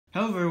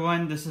Hello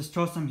everyone, this is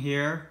Trollsome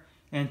here,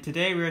 and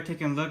today we are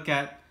taking a look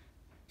at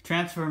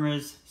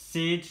Transformers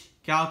Siege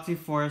Galaxy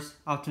Force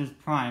Optimus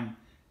Prime.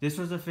 This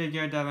was a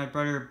figure that my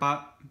brother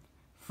bought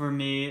for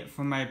me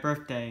for my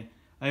birthday.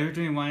 I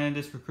originally wanted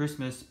this for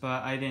Christmas,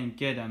 but I didn't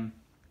get him.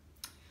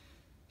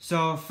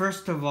 So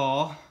first of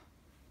all,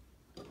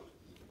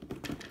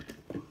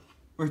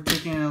 we're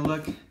taking a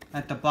look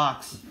at the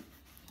box,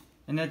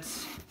 and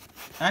it's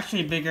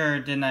actually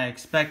bigger than I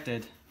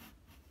expected.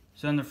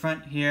 So in the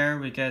front here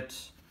we get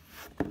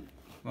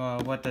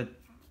what the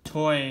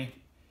toy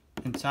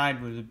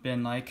inside would have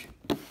been like.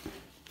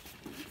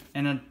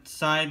 And on the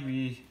side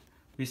we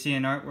see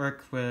an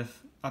artwork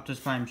with Optimus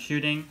Prime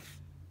shooting.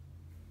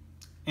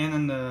 And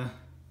on the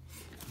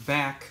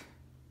back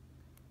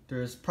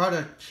there's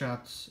product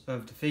shots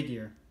of the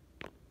figure.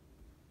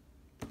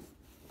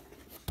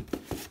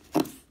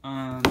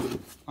 On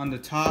the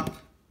top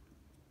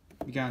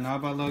we got an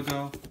Autobot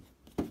logo.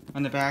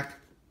 On the back,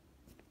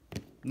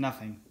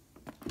 nothing.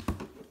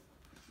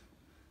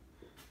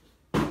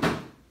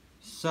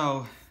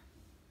 So,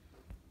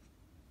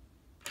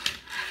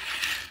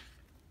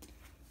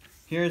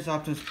 here's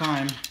Optimus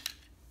Prime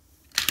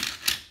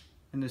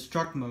in this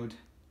truck mode.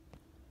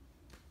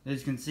 As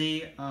you can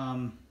see,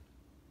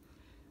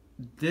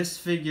 this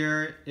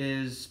figure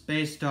is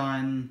based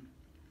on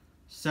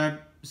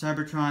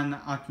Cybertron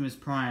Optimus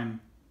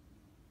Prime,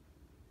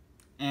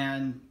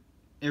 and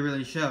it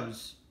really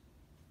shows.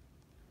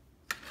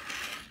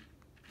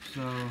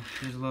 So,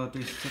 there's a little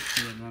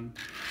 360 of them.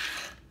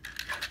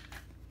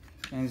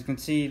 And as you can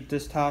see,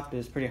 this top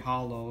is pretty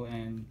hollow,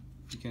 and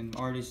you can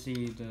already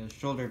see the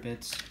shoulder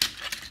bits.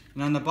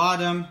 And on the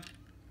bottom,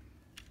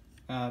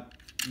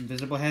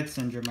 invisible head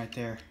syndrome right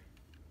there.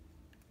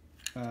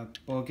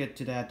 We'll get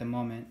to that in a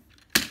moment.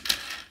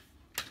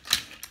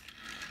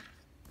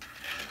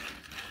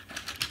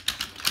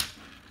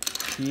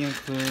 He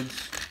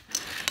includes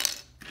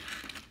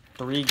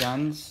 3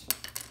 guns.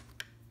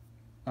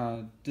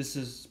 This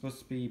is supposed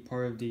to be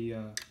part of the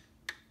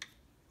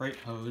right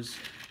hose.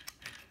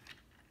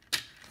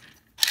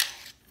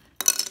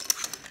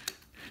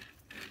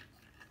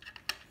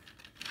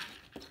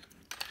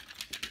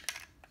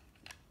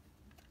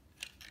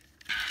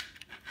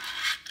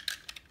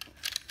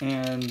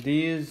 And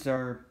these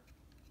are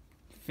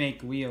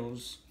fake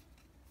wheels.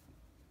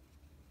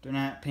 They're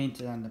not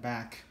painted on the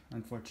back,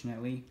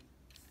 unfortunately.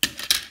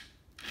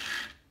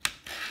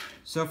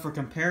 So for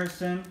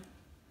comparison,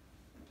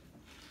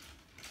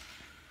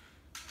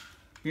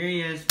 here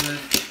he is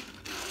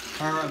with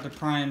Power of the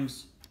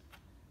Prime's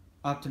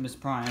Optimus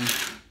Prime.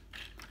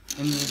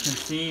 And as you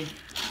can see,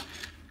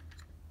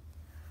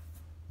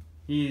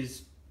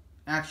 he's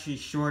actually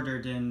shorter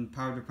than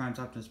Power of the Prime's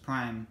Optimus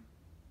Prime.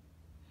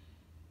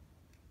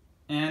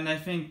 And I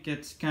think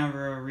it's kind of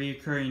a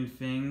recurring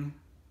thing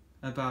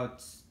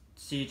about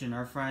Siege and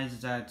Earthrise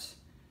is that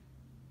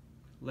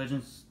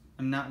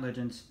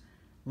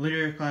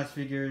Leader class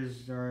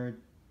figures are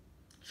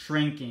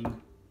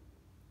shrinking.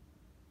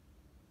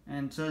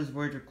 And so is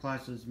Voyager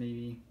classes,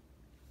 maybe.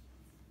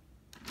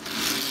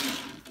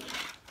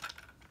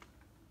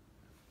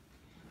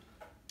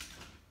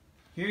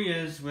 Here he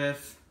is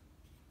with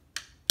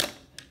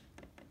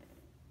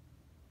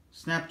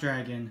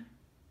Snapdragon.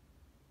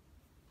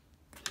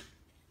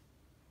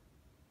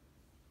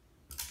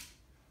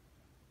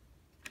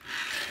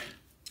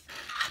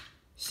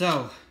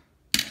 So,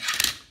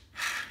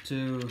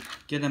 to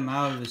get him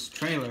out of this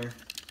trailer,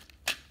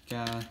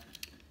 gotta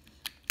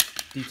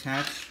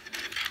detach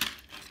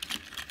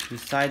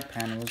these side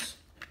panels,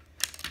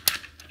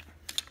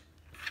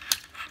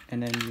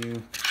 and then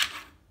you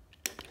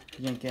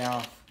yank it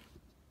off.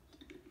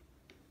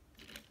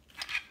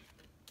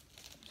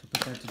 So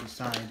put that to the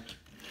side.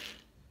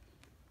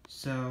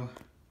 So,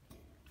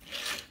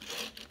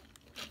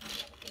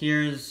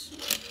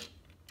 here's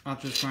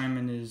Optimus Prime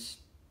in his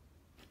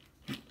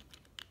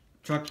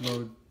truck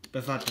mode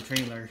without the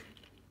trailer,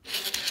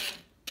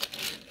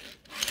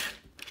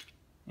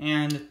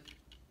 and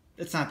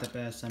it's not the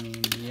best. I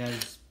mean, he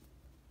has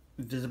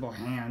visible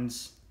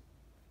hands.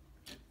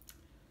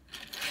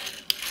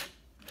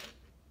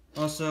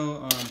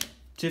 Also,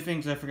 2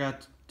 things I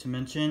forgot to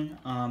mention.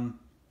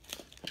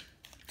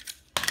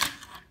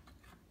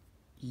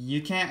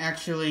 You can't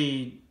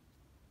actually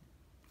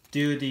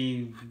do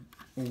the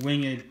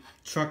winged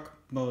truck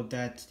mode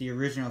that the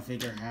original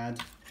figure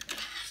had.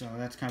 So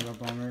that's kind of a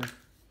bummer.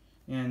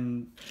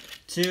 And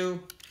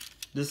 2,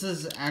 this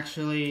is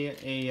actually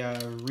a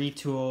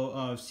retool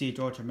of Siege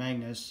Ultra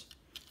Magnus.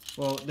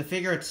 Well, the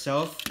figure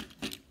itself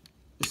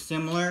is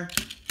similar,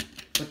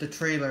 but the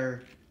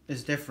trailer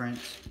is different.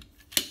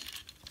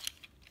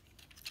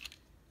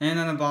 And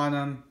on the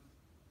bottom,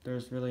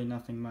 there's really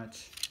nothing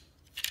much.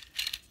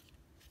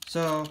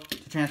 So,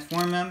 to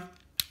transform him,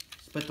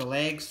 split the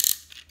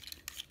legs,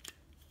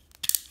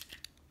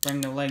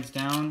 bring the legs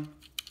down,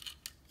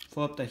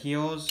 pull up the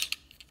heels,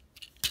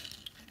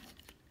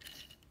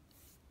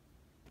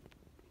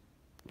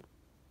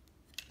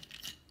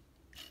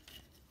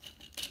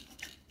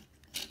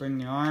 bring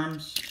the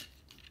arms,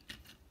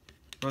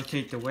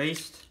 rotate the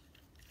waist,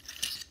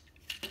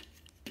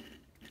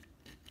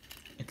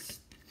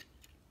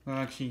 well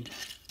actually,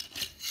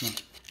 no.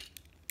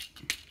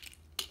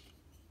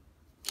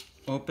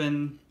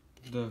 Open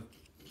the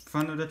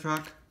front of the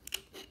truck,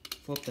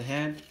 flip the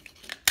head,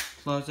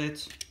 close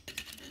it,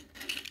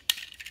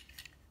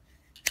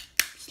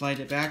 slide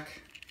it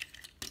back,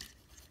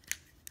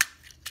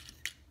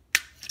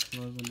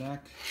 close it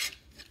back,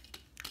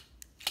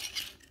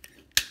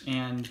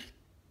 and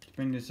to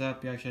bring this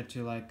up you actually have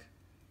to like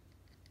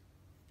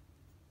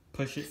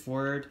push it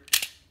forward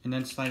and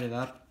then slide it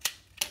up,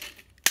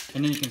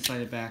 and then you can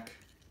slide it back,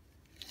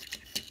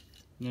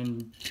 and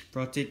then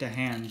rotate the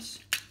hands.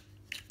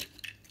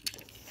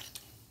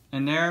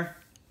 And there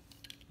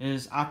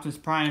is Optimus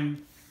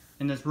Prime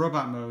in this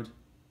robot mode.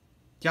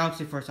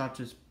 Galaxy Force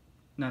Optimus,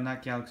 no,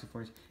 not Galaxy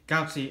Force,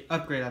 Galaxy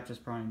Upgrade Optimus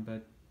Prime,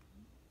 but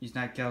he's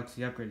not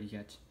Galaxy upgraded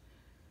yet.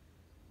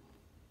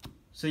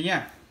 So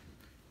yeah,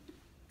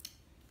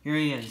 here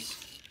he is.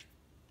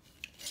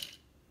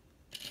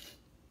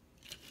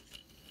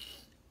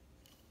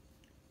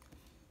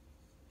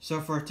 So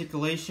for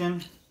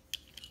articulation,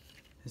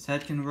 his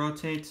head can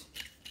rotate,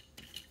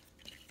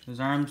 his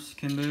arms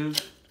can move,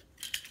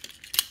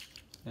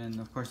 and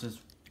of course his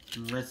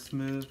wrists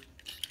move.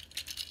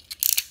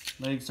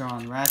 Legs are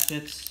on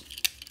ratchets,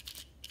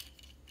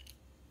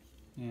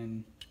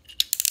 and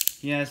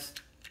he has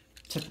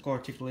typical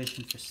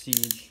articulation for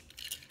Siege,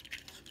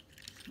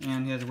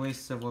 and he has a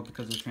waist swivel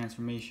because of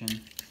transformation.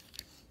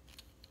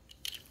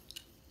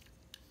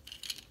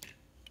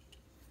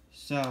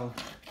 So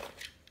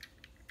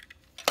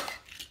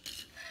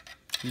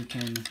you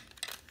can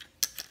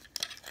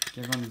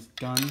give him his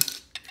guns.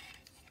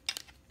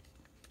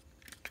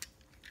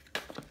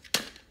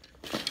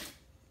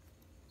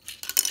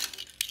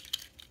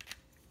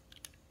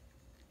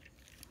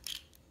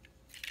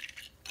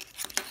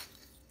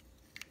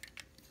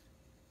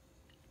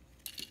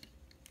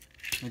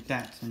 Like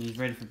that, and he's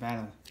ready for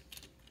battle.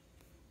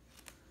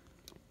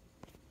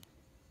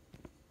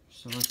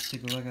 So let's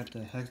take a look at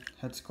the head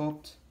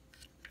sculpt.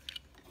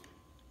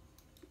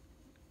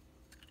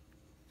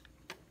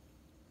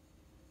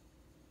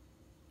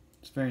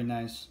 It's very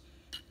nice.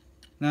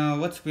 Now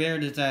what's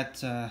weird is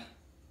that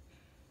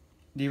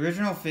the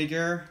original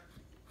figure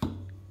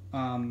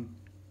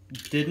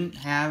didn't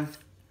have,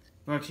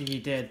 well actually he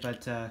did,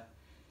 but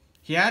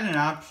he had an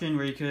option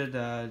where you could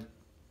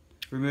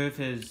remove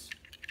his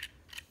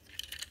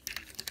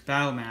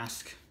battle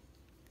mask,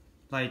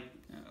 like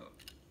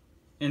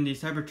in the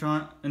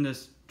Cybertron, in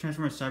this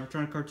Transformers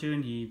Cybertron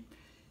cartoon, he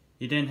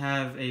didn't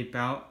have a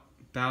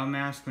battle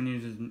mask when he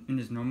was in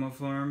his normal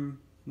form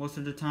most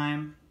of the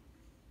time,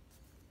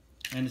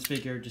 and this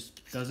figure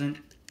just doesn't.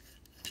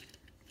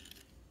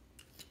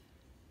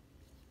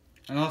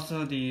 And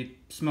also the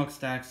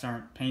smokestacks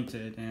aren't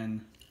painted,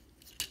 and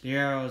the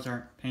arrows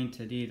aren't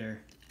painted either.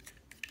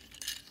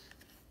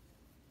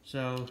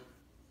 So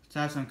let's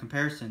have some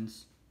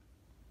comparisons.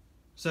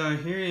 So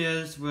here he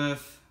is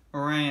with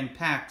Orion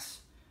Pax,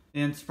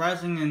 and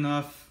surprisingly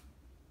enough,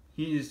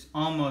 he is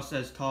almost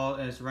as tall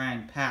as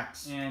Orion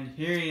Pax. And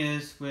here he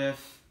is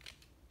with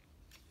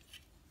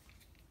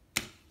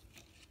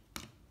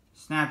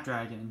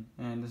Snapdragon,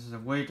 and this is a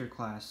Wager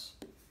class.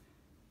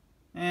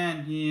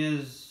 And he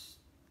is,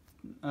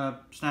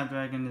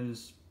 Snapdragon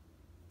is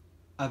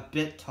a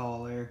bit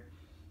taller,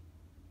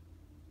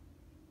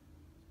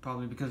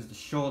 probably because of the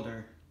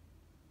shoulder.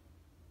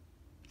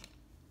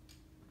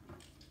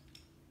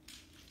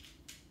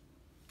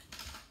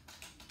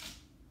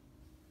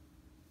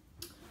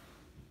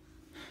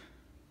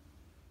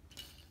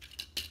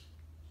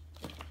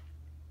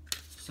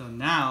 So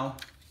now,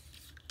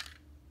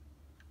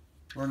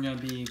 we're going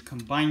to be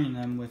combining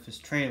them with his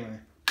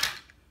trailer.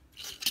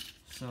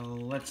 So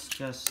let's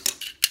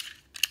just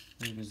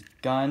leave his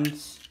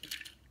guns.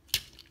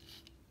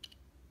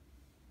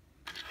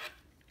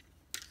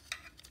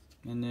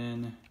 And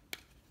then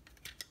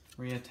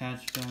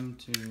reattach them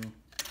to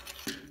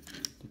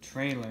the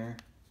trailer.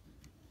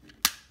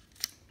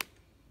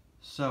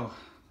 So,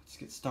 let's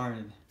get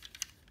started.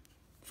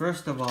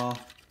 First of all,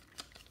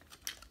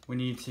 we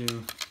need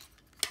to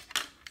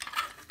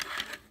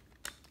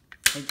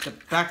take the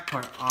back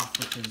part off,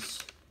 which is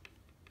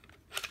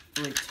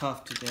really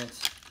tough to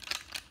get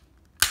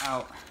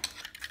out.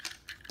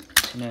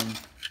 And then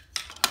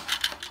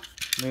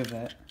move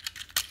it.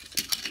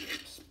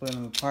 Split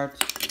them apart.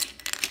 Pick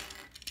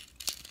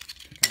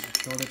out the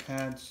shoulder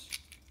pads.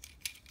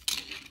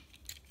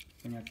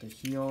 Bring out the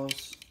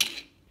heels.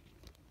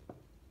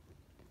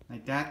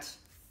 Like that.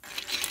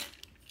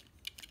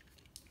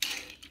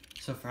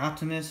 So for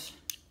Optimus,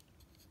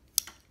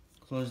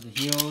 close the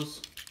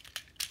heels.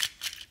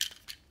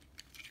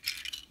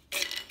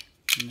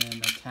 And then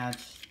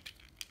attach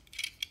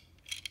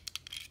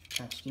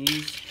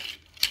these.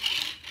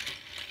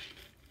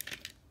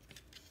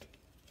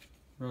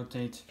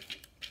 Rotate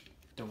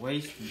the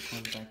waist and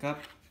close it back up.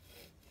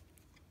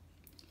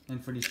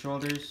 And for these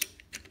shoulders,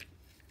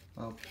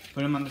 well,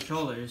 put them on the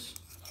shoulders.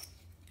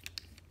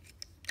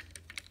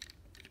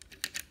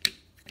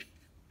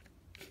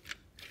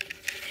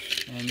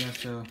 And you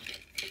have to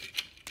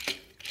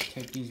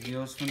take these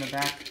wheels from the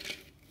back.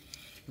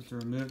 You have to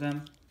remove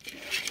them.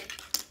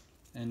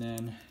 And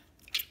then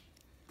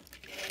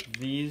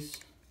these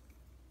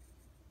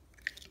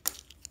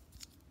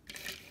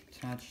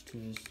attached to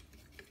his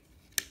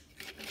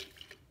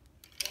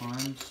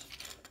arms.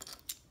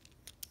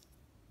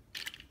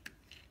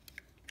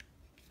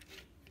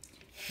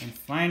 And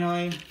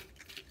finally,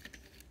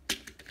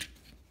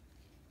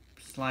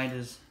 slide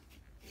his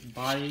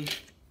body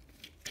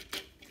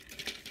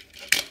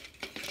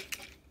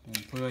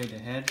and put away the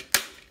head.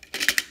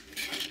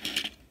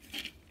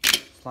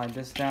 Slide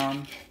this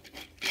down.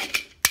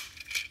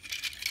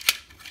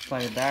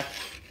 Slide it back.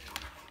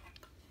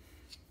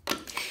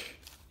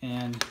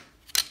 And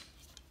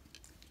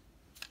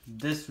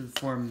this would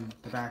form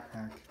the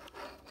backpack.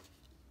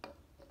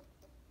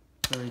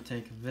 So we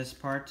take this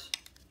part,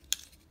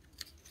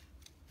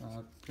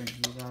 bring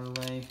these out of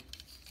the way,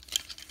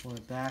 pull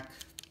it back,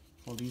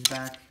 pull these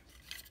back,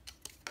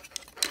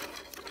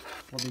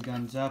 pull the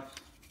guns up,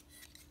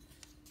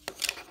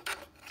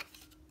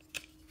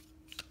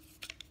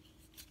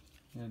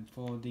 and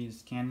pull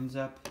these cannons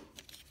up,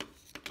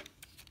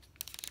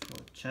 pull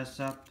the chest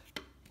up,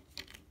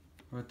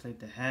 rotate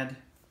the head,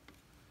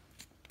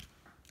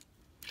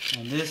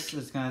 and this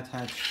is going to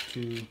attach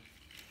to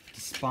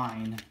the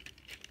spine.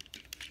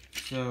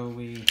 So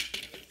we do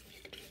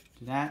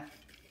that,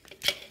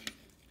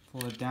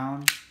 pull it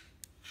down,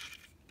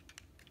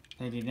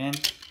 plate it in,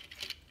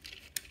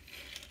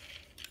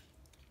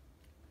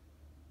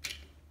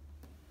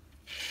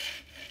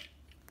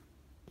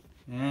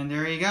 and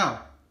there you go.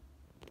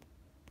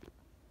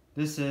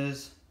 This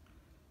is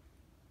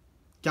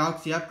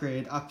Galaxy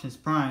Upgrade Optimus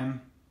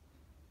Prime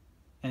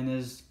and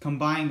is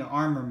combined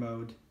armor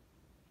mode.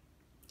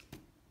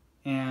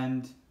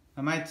 And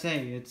I might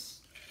say it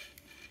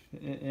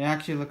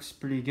actually looks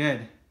pretty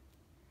good.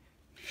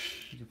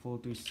 You can pull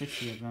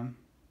 360 of them.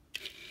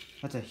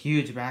 That's a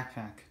huge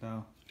backpack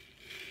though.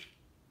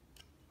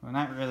 Well,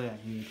 not really that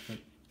huge, but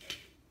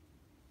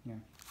yeah.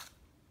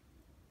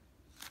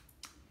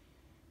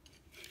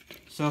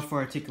 So for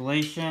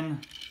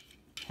articulation,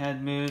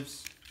 head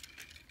moves.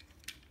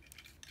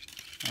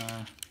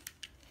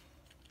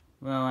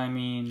 Well, I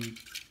mean,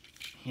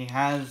 he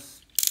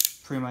has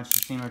pretty much the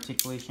same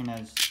articulation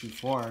as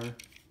before.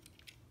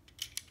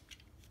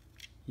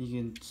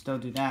 You can still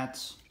do that.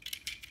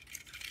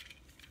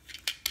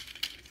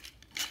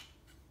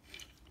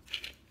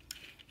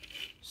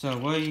 So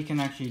what you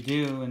can actually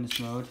do in this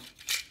mode,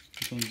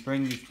 you can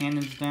bring these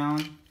cannons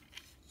down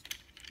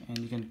and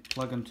you can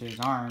plug them to his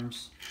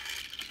arms.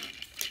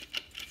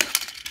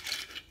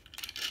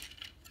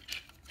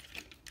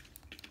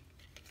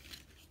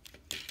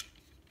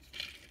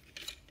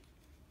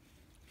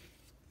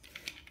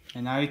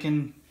 And now you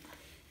can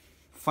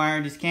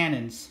fire these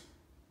cannons.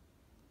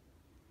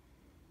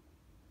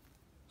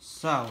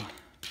 So,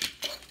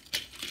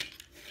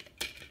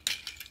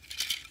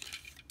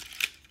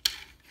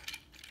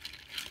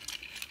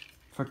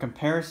 for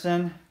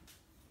comparison,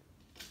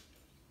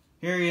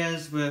 here he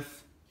is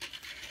with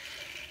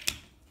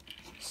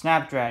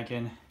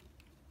Snapdragon.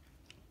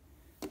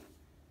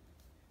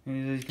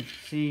 And as you can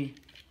see,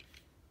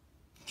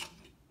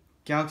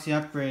 Galaxy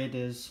Upgrade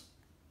is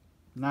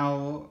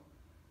now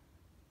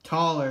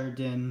taller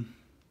than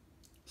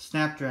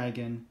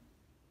Snapdragon.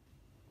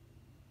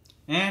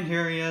 And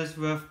here he is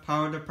with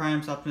Power the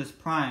Prime's Optimus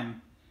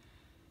Prime.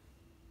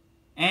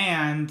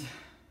 And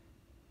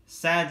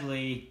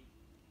sadly,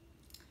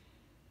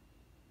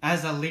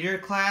 as a leader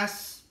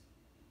class,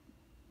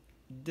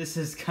 this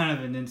is kind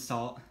of an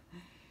insult.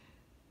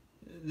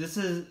 This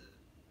is,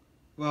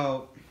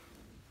 well,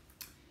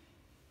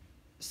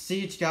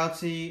 Siege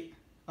Galaxy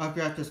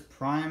Upgrade Optimus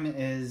Prime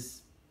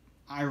is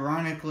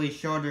ironically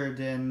shorter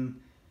than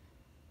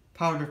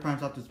Power the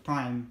Prime's Optimus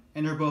Prime,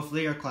 and they're both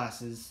leader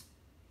classes.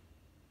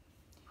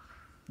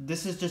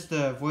 This is just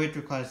a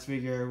Voyager class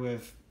figure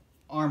with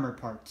armor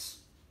parts.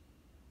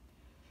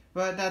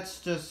 But that's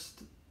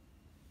just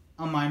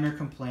a minor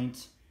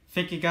complaint.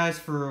 Thank you guys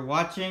for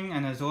watching,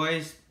 and as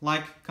always,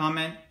 like,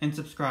 comment, and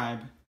subscribe.